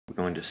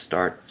going to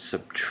start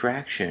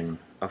subtraction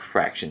of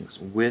fractions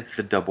with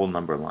the double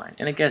number line.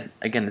 And again,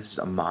 this is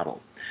a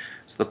model.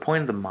 So the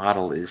point of the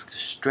model is to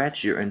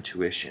stretch your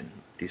intuition,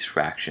 these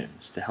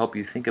fractions, to help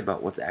you think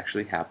about what's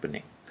actually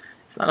happening.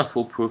 It's not a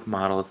foolproof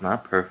model, it's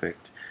not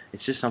perfect.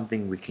 It's just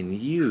something we can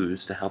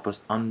use to help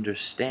us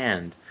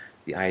understand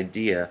the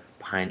idea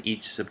behind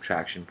each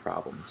subtraction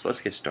problem. So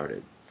let's get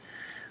started.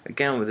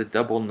 Again, with a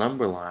double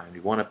number line, we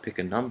want to pick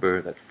a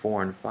number that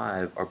 4 and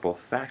 5 are both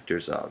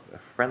factors of, a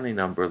friendly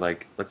number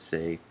like, let's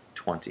say,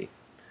 20.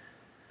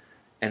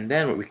 And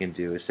then what we can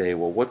do is say,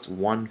 well, what's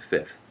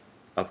 1/5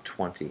 of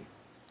 20?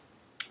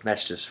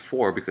 That's just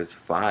 4 because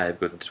 5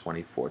 goes into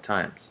 20 4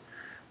 times.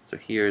 So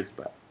here's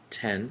about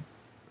 10.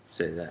 Let's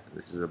say that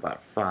this is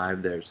about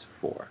 5, there's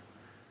 4.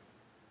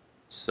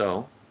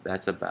 So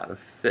that's about a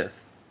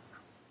fifth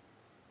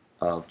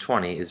of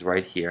 20 is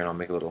right here, and I'll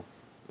make a little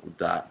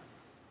dot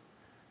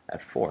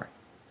at 4.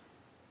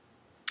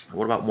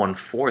 What about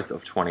 1/4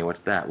 of 20?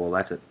 What's that? Well,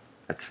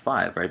 that's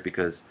 5, right?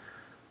 Because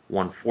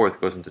 1/4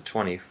 goes into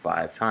 20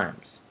 5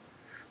 times.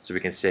 So we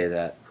can say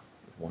that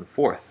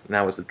 1/4.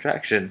 Now with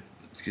subtraction,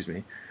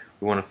 we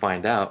want to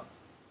find out,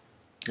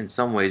 in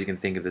some ways you can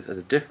think of this as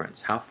a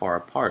difference. How far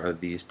apart are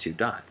these two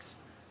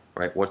dots?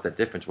 Right? What's that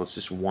difference? Well, it's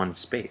just one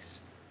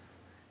space.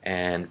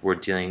 And we're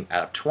dealing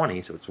out of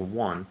 20, so it's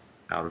 1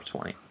 out of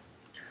 20.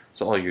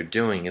 So all you're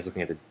doing is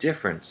looking at the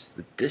difference,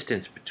 the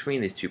distance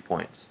between these 2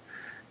 points.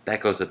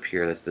 That goes up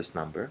here, that's this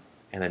number.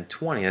 And then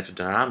 20, that's the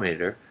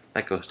denominator,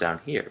 that goes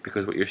down here.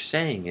 Because what you're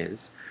saying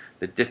is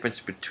the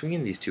difference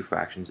between these two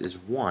fractions is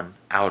 1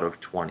 out of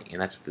 20.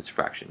 And that's what this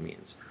fraction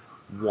means,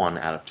 1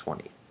 out of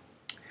 20.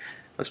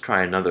 Let's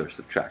try another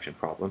subtraction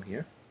problem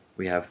here.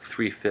 We have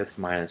 3/5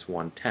 minus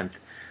 1/10.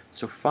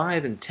 So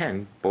 5 and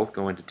 10 both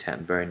go into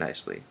 10 very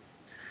nicely.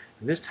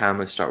 And this time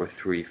let's start with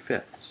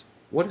 3/5.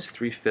 What is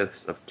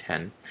 3/5 of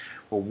 10?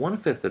 Well,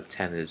 1/5 of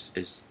 10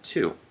 is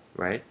 2,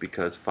 right?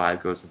 Because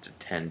 5 goes into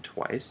 10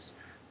 twice.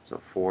 So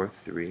 4,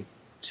 3,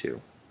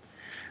 2.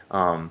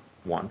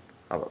 1.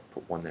 I'll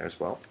put 1 there as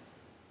well.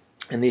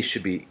 And these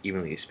should be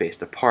evenly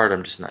spaced apart.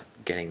 I'm just not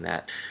getting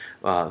that.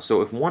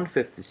 So if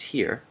 1/5 is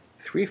here,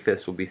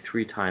 3/5 will be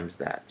 3 times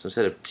that. So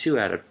instead of 2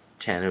 out of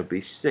 10, it would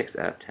be 6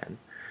 out of 10.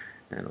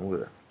 And I'm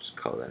going to just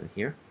color that in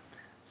here.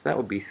 So that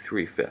would be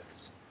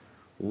 3/5.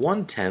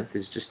 1/10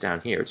 is just down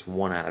here. It's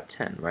 1 out of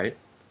 10, right?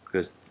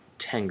 Because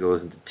 10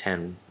 goes into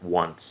 10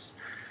 once,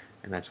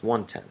 and that's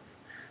 1/10.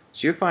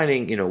 So you're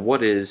finding,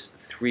 what is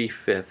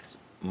 3/5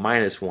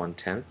 minus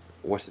 1/10?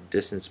 What's the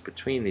distance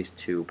between these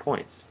 2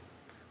 points?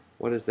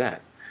 What is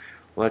that?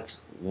 Well, that's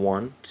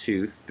 1,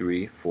 2,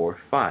 3, 4,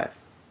 5.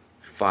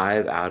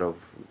 5 out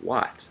of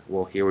what?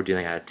 Well, here we're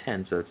dealing out of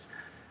 10, so it's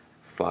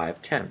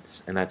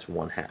 5/10, and that's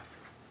 1/2.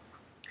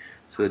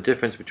 So the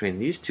difference between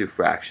these two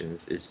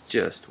fractions is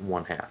just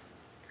 1/2.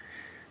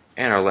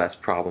 And our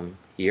last problem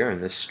here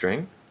in this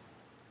string,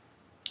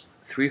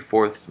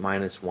 3/4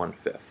 minus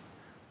 1/5.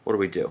 What do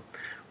we do?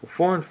 Well,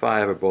 4 and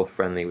 5 are both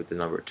friendly with the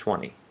number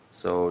 20.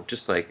 So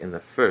just like in the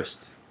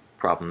first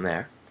problem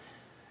there,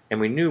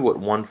 and we knew what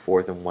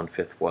 1/4 and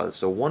 1/5 was.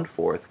 So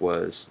 1/4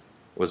 was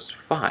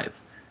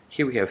 5.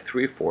 Here we have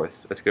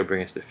 3/4. That's going to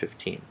bring us to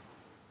 15.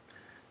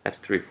 That's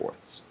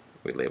 3/4.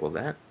 We label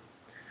that.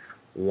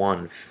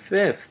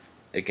 1/5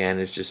 again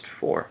is just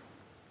 4.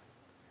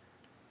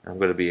 I'm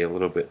going to be a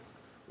little bit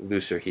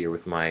looser here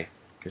with my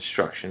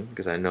construction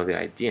because I know the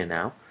idea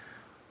now.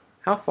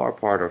 How far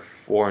apart are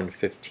 4 and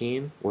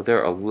 15? Well,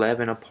 they're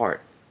 11 apart.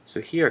 So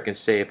here I can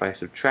say if I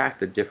subtract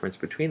the difference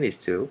between these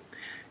two,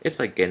 it's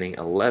like getting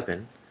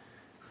 11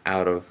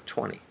 out of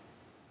 20.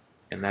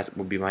 And that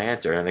would be my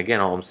answer. And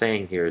again, all I'm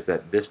saying here is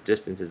that this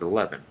distance is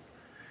 11.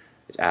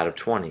 It's out of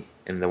 20.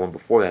 And the one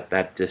before that,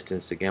 that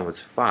distance again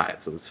was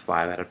 5. So it was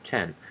 5 out of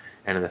 10.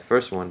 And in the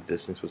first one, the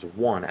distance was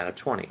 1 out of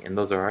 20. And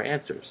those are our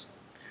answers.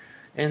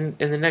 And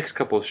in the next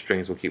couple of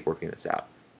strings, we'll keep working this out.